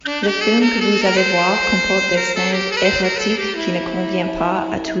Le film que vous allez voir comporte des scènes érotiques qui ne conviennent pas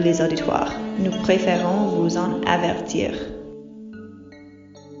à tous les auditoires. Nous préférons vous en avertir.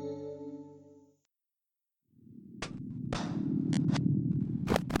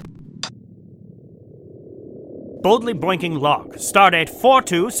 Boldly blinking log. Stardate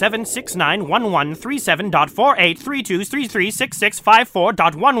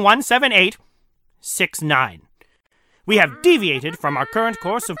 427691137.4832336654.117869. We have deviated from our current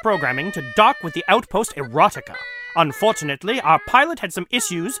course of programming to dock with the outpost Erotica. Unfortunately, our pilot had some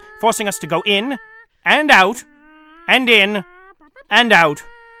issues, forcing us to go in, and out, and in, and out,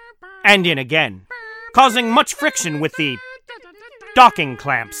 and in again, causing much friction with the docking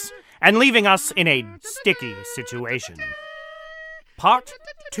clamps, and leaving us in a sticky situation. Part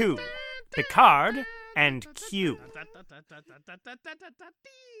 2. Picard and Q.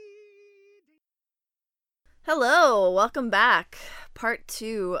 Hello, welcome back. Part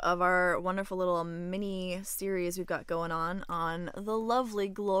 2 of our wonderful little mini series we've got going on the lovely,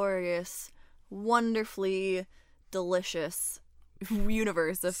 glorious, wonderfully delicious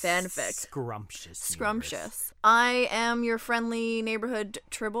universe of fanfic. Scrumptious. I am your friendly neighborhood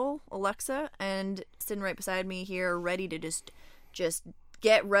Tribble, Alexa, and sitting right beside me here, ready to just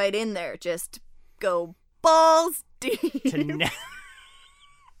get right in there. Just go balls deep.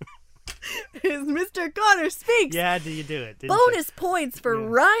 Is Mr. Connor Speaks. Yeah, you do it. Bonus points for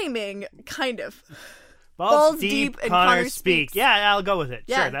rhyming, kind of. Balls deep and Connor Speaks. Yeah, I'll go with it.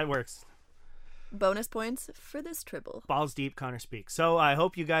 Yeah. Sure, that works. Bonus points for this Tribble. Balls deep, Connor Speaks. So I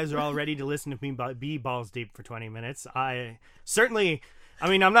hope you guys are all ready to listen to me be balls deep for 20 minutes. I'm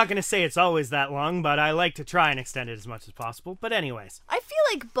not going to say it's always that long, but I like to try and extend it as much as possible. But anyways. I feel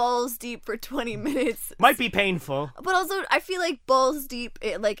like balls deep for 20 minutes. Might be painful. But also, I feel like balls deep,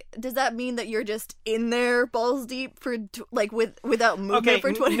 does that mean that you're just in there balls deep for, without movement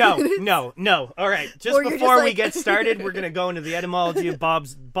for 20 minutes? No. All right. Just before we get started, we're going to go into the etymology of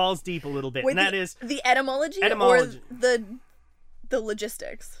balls deep a little bit. Wait, and that is... The etymology or the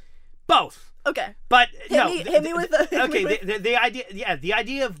logistics? Both. Okay. But hit me with the... Okay, the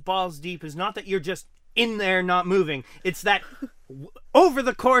idea of balls deep is not that you're just in there not moving. It's that over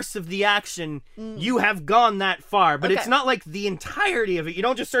the course of the action, you have gone that far. But it's not like the entirety of it. You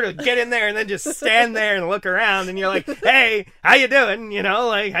don't just sort of get in there and then just stand there and look around and you're like, hey, how you doing? You know,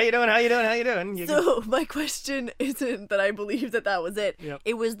 like, how you doing? So my question isn't that I believe that was it. Yep.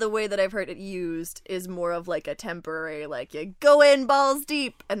 It was the way that I've heard it used is more of like a temporary, like you go in balls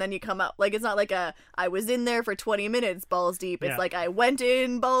deep and then you come out. Like it's not like I was in there for 20 minutes balls deep. It's like I went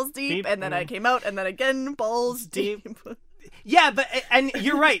in balls deep and then I came out and then again balls deep. Yeah, and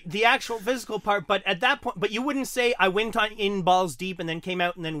you're right, the actual physical part, but at that point, but you wouldn't say I went in balls deep and then came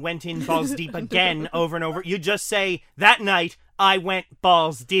out and then went in balls deep again over and over. You just say, that night, I went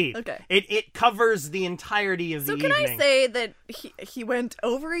balls deep. Okay. It covers the entirety of the evening. So can I say that he went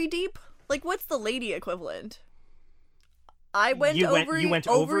ovary deep? Like, what's the lady equivalent? I went you went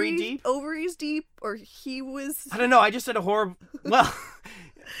ovary deep? Ovaries deep, or he was... I don't know, I just said a horrible... Well...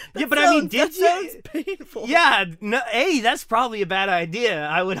 Did you? Sounds painful. Yeah, no, that's probably a bad idea.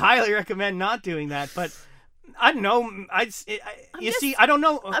 I would highly recommend not doing that. But I don't know. I don't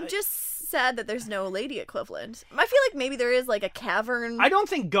know. I'm just sad that there's no lady equivalent. I feel like maybe there is like a cavern. I don't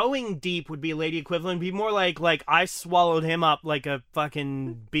think going deep would be a lady equivalent. It'd be more like I swallowed him up like a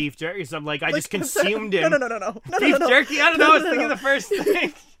fucking beef jerky or something. Like I just consumed him. No. Beef jerky. I don't know. I was thinking the first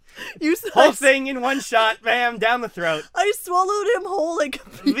thing. Whole thing in one shot, bam, down the throat. I swallowed him whole like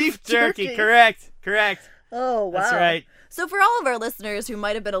beef jerky. Correct. Oh, wow. That's right. So for all of our listeners who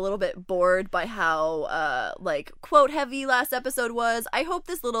might have been a little bit bored by how, quote heavy last episode was, I hope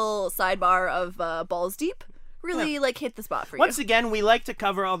this little sidebar of balls deep really, hit the spot for you. Once again, we like to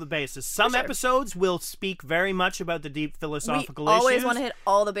cover all the bases. Some episodes will speak very much about the deep philosophical issues. We always want to hit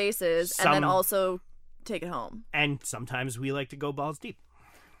all the bases and then also take it home. And sometimes we like to go balls deep.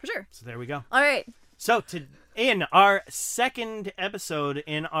 For sure. So there we go. All right. So in our second episode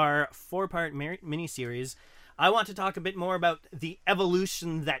in our 4-part miniseries, I want to talk a bit more about the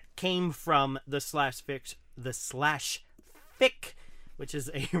evolution that came from the slash fic, which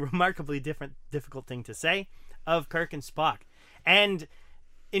is a remarkably difficult thing to say, of Kirk and Spock. And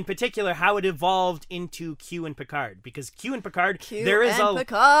in particular, how it evolved into Q and Picard. Because Q and Picard, there is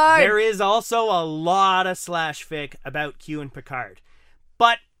also a lot of slash fic about Q and Picard.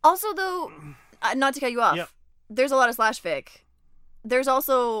 But also, though, not to cut you off, there's a lot of slash fic. There's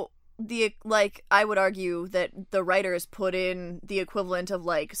also I would argue that the writers put in the equivalent of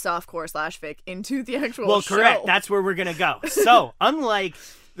softcore slash fic into the actual show. Well, correct. That's where we're gonna go. So, unlike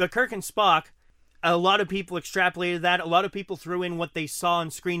the Kirk and Spock, A lot of people extrapolated that. A lot of people threw in what they saw on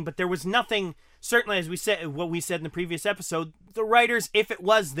screen, but there was nothing, certainly as we said, what we said in the previous episode, the writers, if it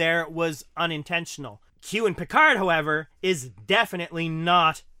was there, was unintentional. Q and Picard, however, is definitely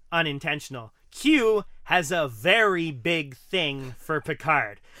not unintentional. Q has a very big thing for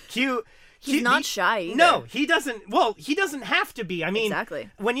Picard. He's not shy either. No, he doesn't. Well, he doesn't have to be. I mean, exactly.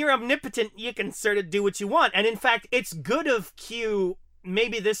 When you're omnipotent, you can sort of do what you want. And in fact, it's good of Q.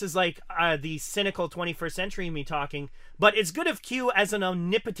 Maybe this is like the cynical 21st century me talking, but it's good of Q as an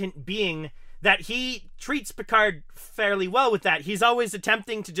omnipotent being that he treats Picard fairly well with that. He's always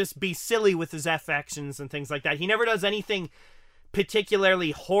attempting to just be silly with his affections and things like that. He never does anything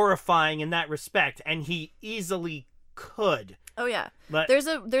particularly horrifying in that respect, and he easily could. Oh yeah, but there's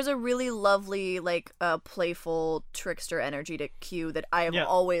a really lovely playful trickster energy to Q that I have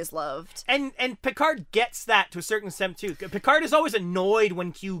always loved. And Picard gets that to a certain extent too. Picard is always annoyed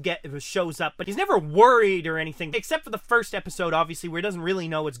when Q shows up, but he's never worried or anything, except for the first episode, obviously, where he doesn't really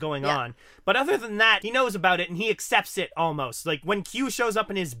know what's going on. But other than that, he knows about it and he accepts it almost. Like when Q shows up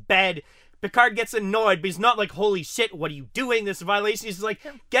in his bed, Picard gets annoyed, but he's not like, holy shit, what are you doing? This is a violation. He's just like,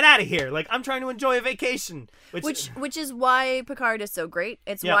 get out of here. Like, I'm trying to enjoy a vacation. Which is why Picard is so great.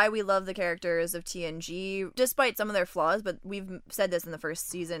 It's why we love the characters of TNG, despite some of their flaws, but we've said this in the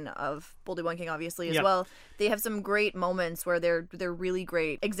first season of Boldly Wanking, obviously, as well. They have some great moments where they're really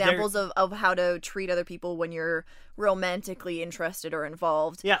great examples of how to treat other people when you're romantically interested or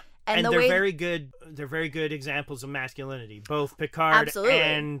involved. Yeah. And they're very good. They're very good examples of masculinity. Both Picard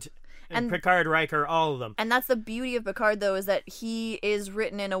and Picard, Riker, all of them. And that's the beauty of Picard, though, is that he is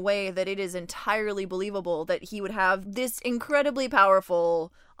written in a way that it is entirely believable that he would have this incredibly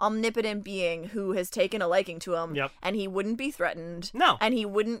powerful, omnipotent being who has taken a liking to him, and he wouldn't be threatened. No. And he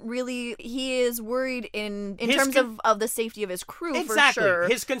wouldn't really... He is worried in terms of the safety of his crew, for sure.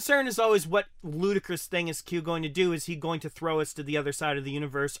 His concern is always, what ludicrous thing is Q going to do? Is he going to throw us to the other side of the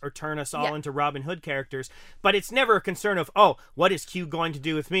universe or turn us all into Robin Hood characters? But it's never a concern of, oh, what is Q going to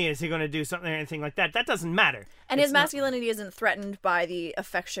do with me? Is he going to do something or anything like that? That doesn't matter. And his masculinity isn't threatened by the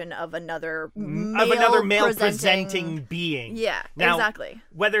affection of another male-presenting being. Yeah, now, exactly.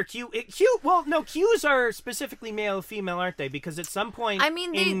 Whether Qs are specifically male or female, aren't they? Because at some point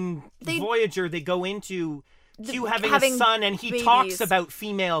in Voyager, they go into Q having a son, and he talks about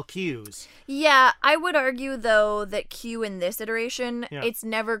female Qs. Yeah, I would argue, though, that Q in this iteration, it's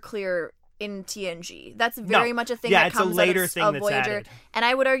never clear in TNG. That's very much a thing that comes out of Voyager. Added. And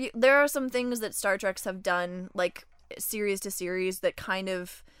I would argue there are some things that Star Treks have done, like series to series, that kind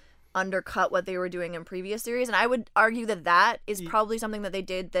of undercut what they were doing in previous series, and I would argue that is probably something that they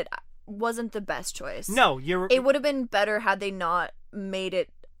did that wasn't the best choice. No, it would have been better had they not made it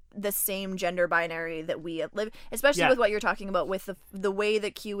the same gender binary that we live, especially with what you're talking about with the way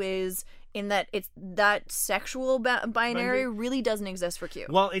that Q is, in that it's that sexual binary really doesn't exist for Q.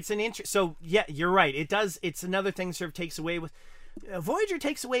 Well, it's an so yeah, you're right. It does. It's another thing sort of takes away with. Voyager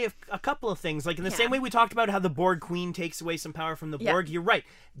takes away a couple of things, like in the same way we talked about how the Borg Queen takes away some power from the Borg. You're right,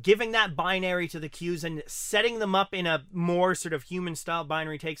 giving that binary to the Qs and setting them up in a more sort of human style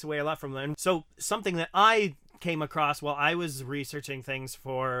binary takes away a lot from them. So something that I came across while I was researching things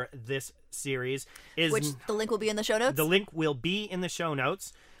for this series is, which the link will be in the show notes. The link will be in the show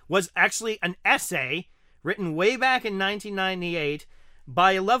notes. Was actually an essay written way back in 1998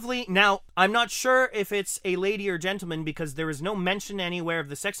 by a lovely... Now, I'm not sure if it's a lady or gentleman because there is no mention anywhere of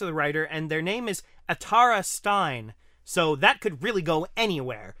the sex of the writer, and their name is Atara Stein. So that could really go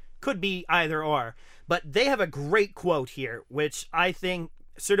anywhere. Could be either or. But they have a great quote here, which I think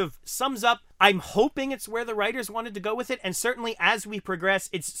sort of sums up... I'm hoping it's where the writers wanted to go with it, and certainly as we progress,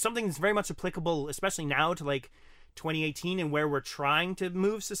 it's something that's very much applicable, especially now to, like, 2018 and where we're trying to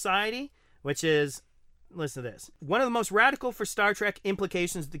move society, which is... Listen to this. One of the most radical for Star Trek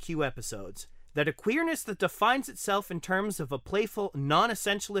implications of the Q episodes. That a queerness that defines itself in terms of a playful,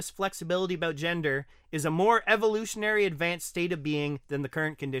 non-essentialist flexibility about gender is a more evolutionary advanced state of being than the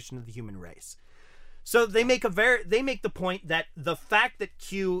current condition of the human race. So they make the point that the fact that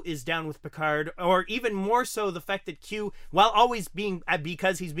Q is down with Picard, or even more so the fact that Q, while always being,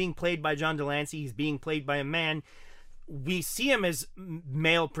 because he's being played by John Delancey, he's being played by a man, we see him as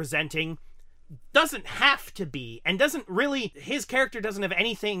male presenting, doesn't have to be, and doesn't really, his character doesn't have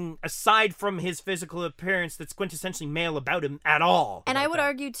anything aside from his physical appearance that's quintessentially male about him at all. And I would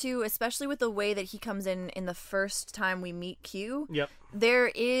argue too, especially with the way that he comes in the first time we meet Q, there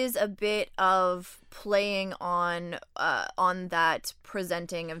is a bit of playing on that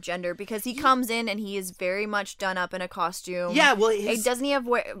presenting of gender, because he comes in and he is very much done up in a costume. Yeah, well, isn't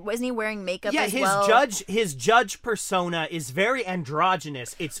he wearing makeup as his well? His judge persona is very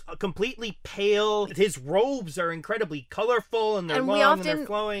androgynous. It's completely pale. His robes are incredibly colorful, and they're long and they're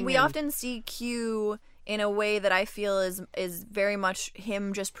flowing. We often see Q in a way that I feel is very much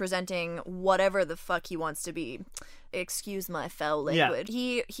him just presenting whatever the fuck he wants to be. Excuse my foul language.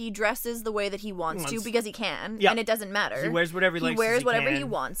 Yeah. He dresses the way that he wants to because he can, and it doesn't matter. He wears whatever he likes. He wears whatever he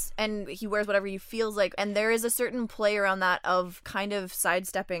wants, and he wears whatever he feels like. And there is a certain play around that of kind of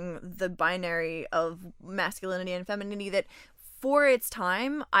sidestepping the binary of masculinity and femininity that, for its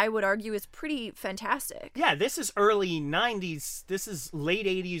time, I would argue is pretty fantastic. Yeah, this is early 90s. This is late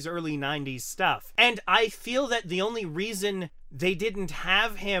 80s, early 90s stuff. And I feel that the only reason they didn't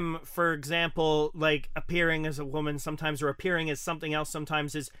have him, for example, like appearing as a woman sometimes or appearing as something else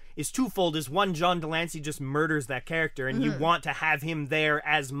sometimes is twofold. Is one, John Delancey just murders that character, and you want to have him there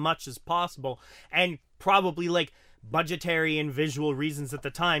as much as possible. And probably like budgetary and visual reasons at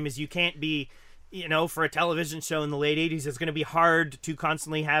the time is you can't be... You know, for a television show in the late 80s, it's going to be hard to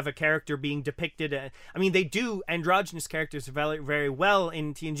constantly have a character being depicted. I mean, they do androgynous characters very, very well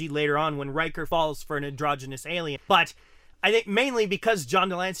in TNG later on when Riker falls for an androgynous alien. But I think mainly because John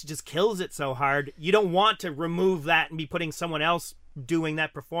Delancey just kills it so hard, you don't want to remove that and be putting someone else doing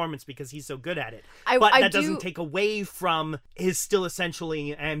that performance because he's so good at it. But that doesn't take away from his still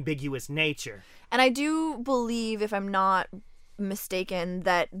essentially ambiguous nature. And I do believe, if I'm not mistaken,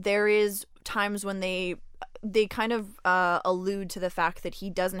 that there is times when they kind of allude to the fact that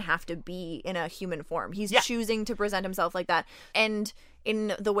he doesn't have to be in a human form. He's choosing to present himself like that, and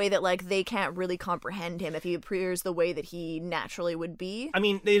in the way that, like, they can't really comprehend him if he appears the way that he naturally would be. I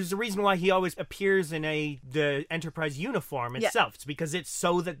mean, there's a reason why he always appears in the Enterprise uniform itself. It's because it's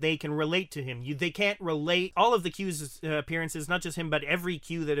so that they can relate to him. They can't relate. All of the Q's appearances, not just him, but every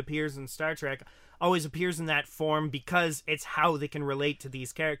Q that appears in Star Trek always appears in that form because it's how they can relate to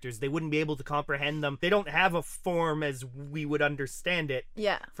these characters. They wouldn't be able to comprehend them. They don't have a form as we would understand it.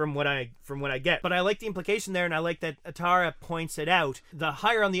 Yeah. From what I get. But I like the implication there, and I like that Atara points it out. The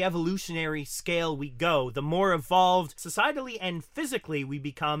higher on the evolutionary scale we go, the more evolved societally and physically we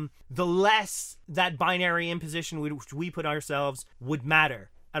become, the less that binary imposition which we put ourselves would matter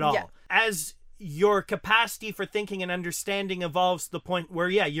at all. Yeah. As your capacity for thinking and understanding evolves to the point where,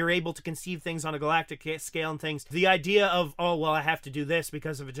 you're able to conceive things on a galactic scale and things. The idea of, oh, well, I have to do this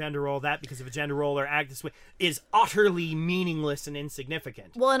because of a gender role, that because of a gender role, or act this way, is utterly meaningless and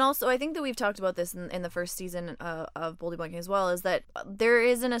insignificant. Well, and also, I think that we've talked about this in the first season of Boldy Blanking as well, is that there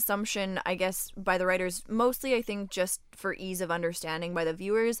is an assumption, I guess, by the writers, mostly, I think, just for ease of understanding by the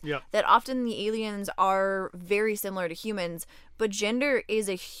viewers, that often the aliens are very similar to humans, but gender is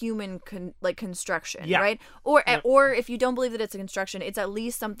a human construction, right? Or if you don't believe that it's a construction, it's at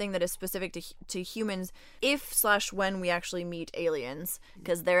least something that is specific to humans when we actually meet aliens,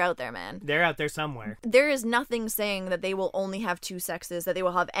 because they're out there, man. They're out there somewhere. There is nothing saying that they will only have two sexes, that they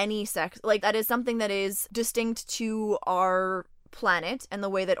will have any sex. Like, that is something that is distinct to our planet and the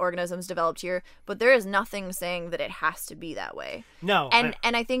way that organisms developed here, but there is nothing saying that it has to be that way. No. And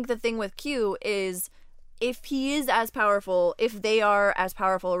I think the thing with Q is, if he is as powerful, if they are as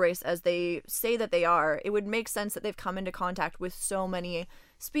powerful a race as they say that they are, it would make sense that they've come into contact with so many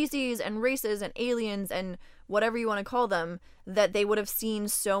species and races and aliens and whatever you want to call them, that they would have seen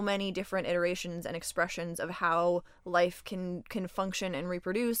so many different iterations and expressions of how life can function and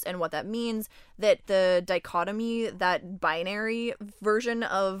reproduce and what that means, that the dichotomy, that binary version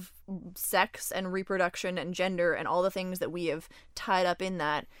of sex and reproduction and gender and all the things that we have tied up in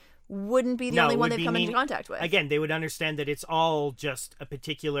that, wouldn't be the only one they've come into contact with. Again, they would understand that it's all just a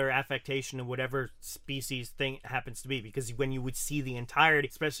particular affectation of whatever species thing happens to be, because when you would see the entirety,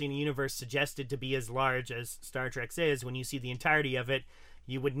 especially in a universe suggested to be as large as Star Trek's is, when you see the entirety of it,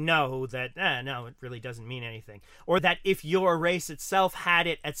 you would know that, no, it really doesn't mean anything. Or that if your race itself had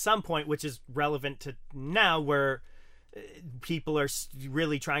it at some point, which is relevant to now, where people are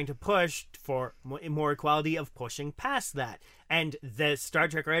really trying to push for more equality, of pushing past that. And the Star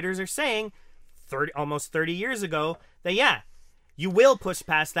Trek writers are saying almost 30 years ago that, you will push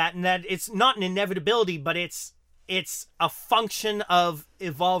past that, and that it's not an inevitability, but it's a function of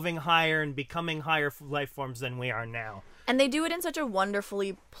evolving higher and becoming higher life forms than we are now. And they do it in such a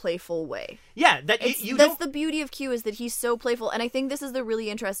wonderfully playful way. Yeah, that's the beauty of Q, is that he's so playful. And I think this is the really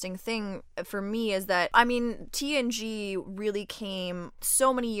interesting thing for me, is that, I mean, TNG really came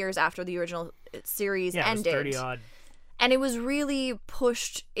so many years after the original series ended. It was 30 odd. And it was really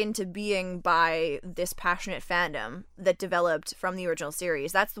pushed into being by this passionate fandom that developed from the original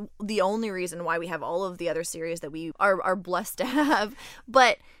series. That's the only reason why we have all of the other series that we are blessed to have.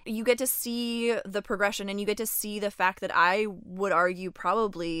 But you get to see the progression, and you get to see the fact that I would argue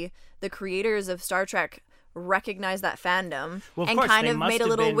probably the creators of Star Trek recognize that fandom and kind of made a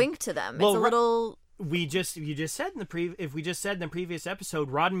little wink to them. It's a little... You just said in the previous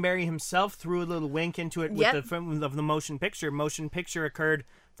episode, Roddenberry himself threw a little wink into it with the film of the motion picture. Motion picture occurred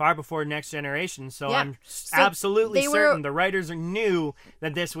far before Next Generation, so I'm absolutely certain the writers knew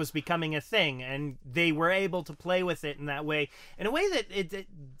that this was becoming a thing, and they were able to play with it in that way, in a way that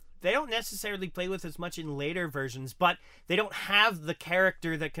they don't necessarily play with as much in later versions, but they don't have the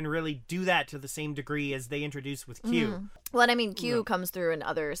character that can really do that to the same degree as they introduced with Q. Mm. Well, and I mean, Q comes through in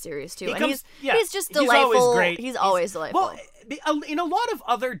other series too, he's just delightful. He's always great. He's always delightful. Well, in a lot of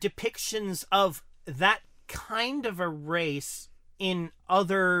other depictions of that kind of a race in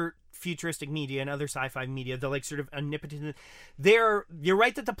other futuristic media and other sci-fi media, the like sort of omnipotent, you're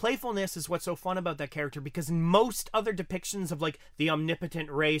right that the playfulness is what's so fun about that character, because in most other depictions of like the omnipotent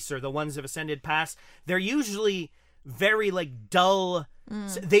race or the ones of ascended past, they're usually very like dull.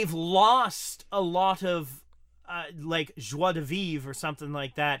 They've lost a lot of like joie de vivre or something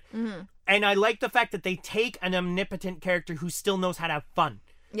like that. And I like the fact that they take an omnipotent character who still knows how to have fun,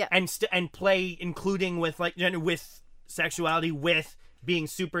 and play, including with like with sexuality, with being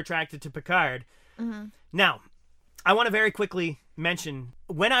super attracted to Picard. Now, I want to very quickly mention,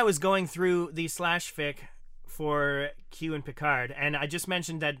 when I was going through the slash fic for Q and Picard, and I just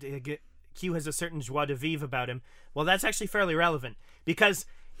mentioned that Q has a certain joie de vivre about him, well, that's actually fairly relevant, because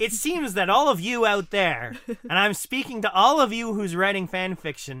it seems that all of you out there, and I'm speaking to all of you who's writing fan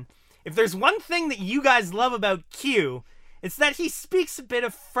fiction, if there's one thing that you guys love about Q, it's that he speaks a bit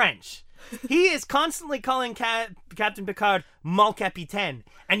of French. He is constantly calling Captain Picard Mon Capitaine,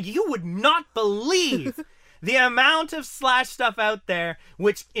 and you would not believe the amount of slash stuff out there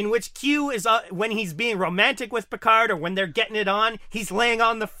in which Q is, when he's being romantic with Picard or when they're getting it on, he's laying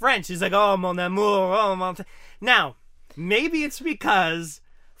on the French. He's like, oh, mon amour, oh, mon... Now, maybe it's because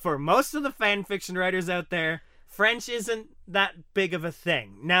for most of the fan fiction writers out there, French isn't that big of a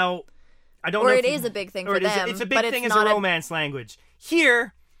thing. Now, I don't know. Or it is a big thing for them. It's a big thing as a romance language.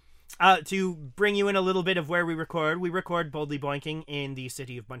 Here... to bring you in a little bit of where we record Boldly Boinking in the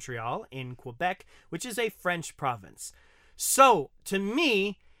city of Montreal in Quebec, which is a French province. So, to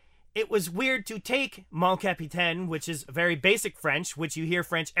me, it was weird to take Mon Capitaine, which is very basic French, which you hear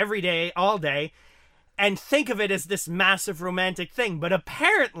French every day, all day, and think of it as this massive romantic thing. But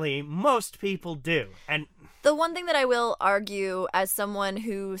apparently, most people do. And the one thing that I will argue, as someone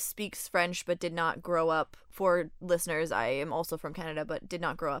who speaks French but did not grow up, for listeners, I am also from Canada but did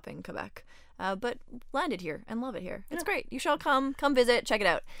not grow up in Quebec, but landed here and love it here. It's great. You shall come visit, check it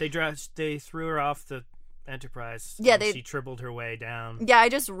out. They threw her off the Enterprise. Yeah, she tribbled her way down. Yeah, I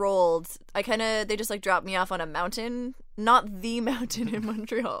just rolled. They just like dropped me off on a mountain, not the mountain in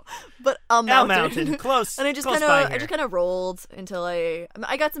Montreal, but a mountain. A mountain, close. And I just kind of rolled until I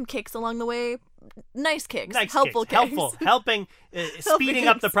got some kicks along the way. Nice kicks, helpful kicks. Helping, speeding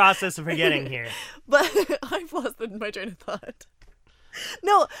up the process of getting here. But I've lost my train of thought.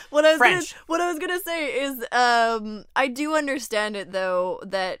 No, what I was gonna say is, I do understand it though.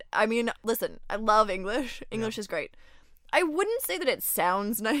 That I mean, listen, I love English. English is great. I wouldn't say that it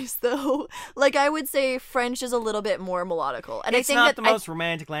sounds nice though. Like I would say French is a little bit more melodical, and it's I think not the most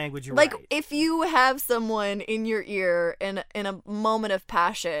romantic language. You're like right. If you have someone in your ear in a moment of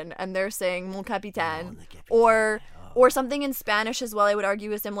passion, and they're saying "Mon Capitaine," or something in Spanish as well, I would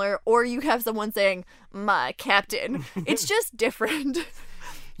argue is similar. Or you have someone saying "my captain." It's just different.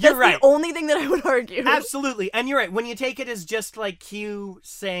 You're right. The only thing that I would argue. Absolutely, and you're right. When you take it as just like Q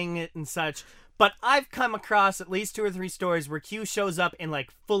saying it and such. But I've come across at least 2 or 3 stories where Q shows up in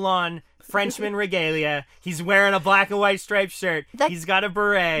like full-on Frenchman regalia. He's wearing a black and white striped shirt. He's got a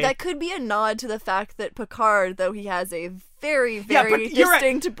beret. That could be a nod to the fact that Picard, though he has a very, very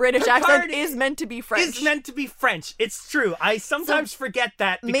distinct British accent, is meant to be French. Is meant to be French. It's true. I sometimes forget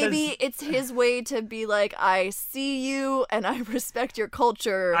that. Because maybe it's his way to be like, I see you and I respect your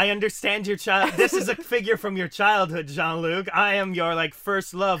culture. I understand your child. This is a figure from your childhood, Jean-Luc. I am your like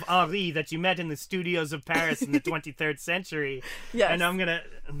first love, Henri, that you met in the studios of Paris in the 23rd century. Yes. And I'm gonna...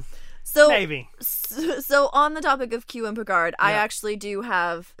 Maybe. So on the topic of Q and Picard, I actually do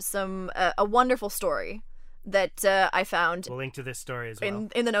have a wonderful story that I found. We'll link to this story as well.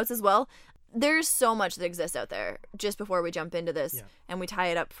 In the notes as well. There's so much that exists out there. Just before we jump into this and we tie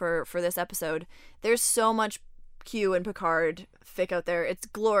it up for this episode, there's so much Q and Picard fic out there. It's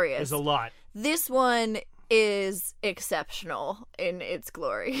glorious. There's a lot. This one is exceptional in its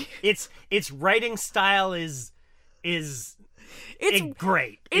glory. Its writing style is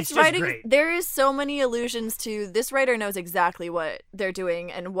great. It's writing. just great. There is so many allusions to this writer knows exactly what they're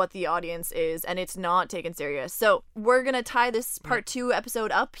doing and what the audience is, and it's not taken serious. So we're gonna tie this part 2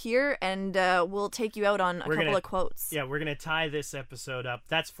 episode up here, and we'll take you out on a couple of quotes. Yeah, we're gonna tie this episode up.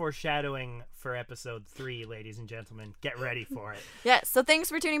 That's foreshadowing for episode 3, ladies and gentlemen. Get ready for it. Yeah. So thanks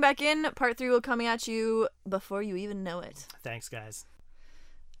for tuning back in. Part 3 will come at you before you even know it. Thanks, guys.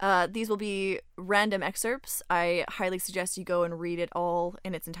 These will be random excerpts. I highly suggest you go and read it all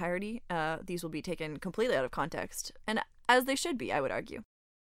in its entirety. These will be taken completely out of context, and as they should be, I would argue.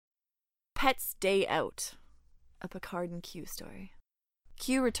 Pet's Day Out, a Picard and Q story.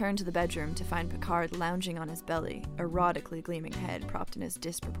 Q returned to the bedroom to find Picard lounging on his belly, erotically gleaming head propped in his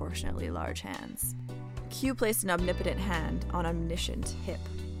disproportionately large hands. Q placed an omnipotent hand on omniscient hip.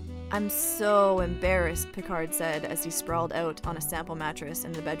 "I'm so embarrassed," Picard said as he sprawled out on a sample mattress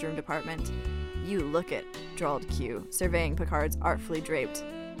in the bedroom department. "You look it," drawled Q, surveying Picard's artfully draped,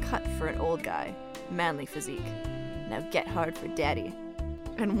 cut for an old guy, manly physique. "Now get hard for daddy."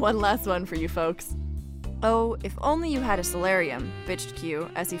 And one last one for you folks. "Oh, if only you had a solarium," bitched Q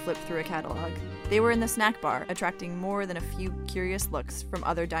as he flipped through a catalog. They were in the snack bar, attracting more than a few curious looks from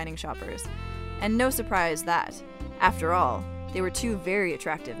other dining shoppers. And no surprise that, after all, they were 2 very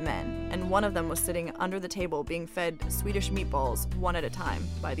attractive men, and one of them was sitting under the table being fed Swedish meatballs one at a time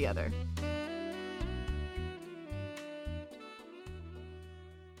by the other.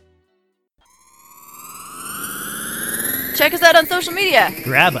 Check us out on social media.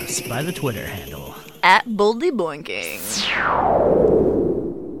 Grab us by the Twitter handle @BoldlyBoinking.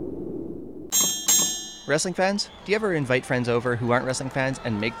 Wrestling fans? Do you ever invite friends over who aren't wrestling fans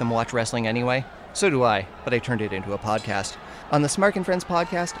and make them watch wrestling anyway? So do I, but I turned it into a podcast. On the Smark and Friends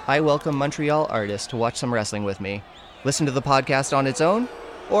podcast, I welcome Montreal artists to watch some wrestling with me. Listen to the podcast on its own,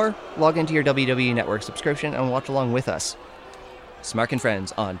 or log into your WWE Network subscription and watch along with us. Smark and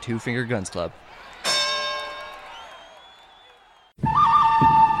Friends on Two Finger Guns Club.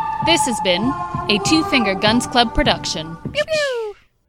 This has been a Two Finger Guns Club production. Pew pew!